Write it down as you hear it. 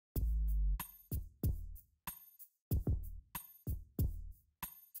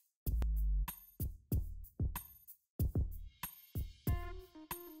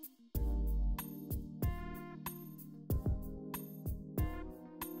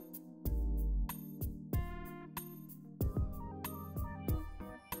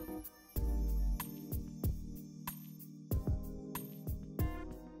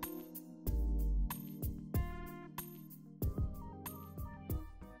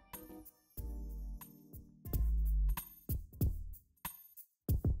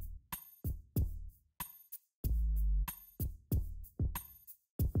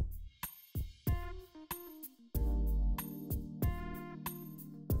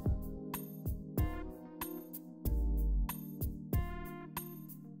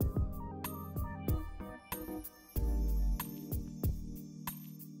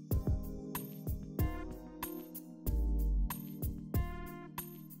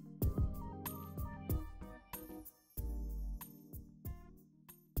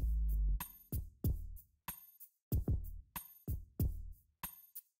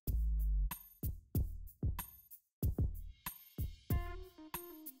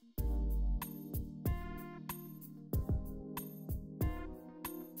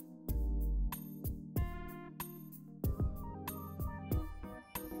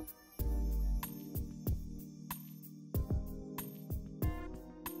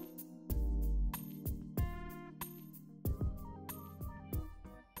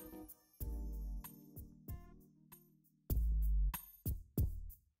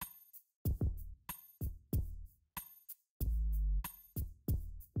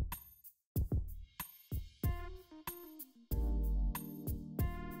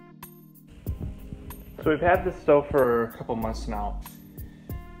So we've had this stove for a couple months now,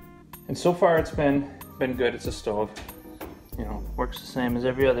 and so far it's been good. It's a stove, you know, works the same as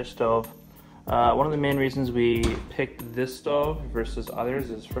every other stove. One of the main reasons we picked this stove versus others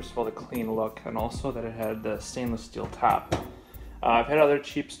is, first of all, the clean look, and also that it had the stainless steel top. I've had other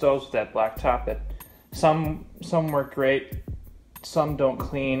cheap stoves with that black top that some work great, some don't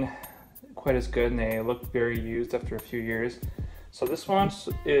clean quite as good, and they look very used after a few years. So this one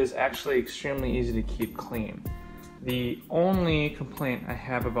is actually extremely easy to keep clean. The only complaint I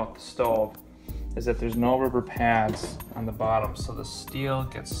have about the stove is that there's no rubber pads on the bottom, so the steel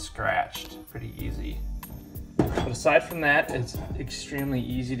gets scratched pretty easy. But aside from that, it's extremely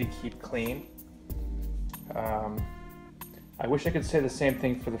easy to keep clean. I wish I could say the same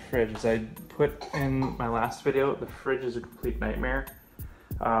thing for the fridge. As I put in my last video, the fridge is a complete nightmare.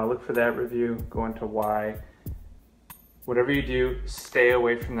 Look for that review, go into why. Whatever you do, stay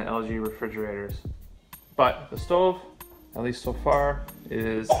away from the LG refrigerators. But the stove, at least so far,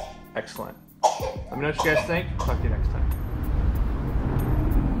 is excellent. Let me know what you guys think. Talk to you next time.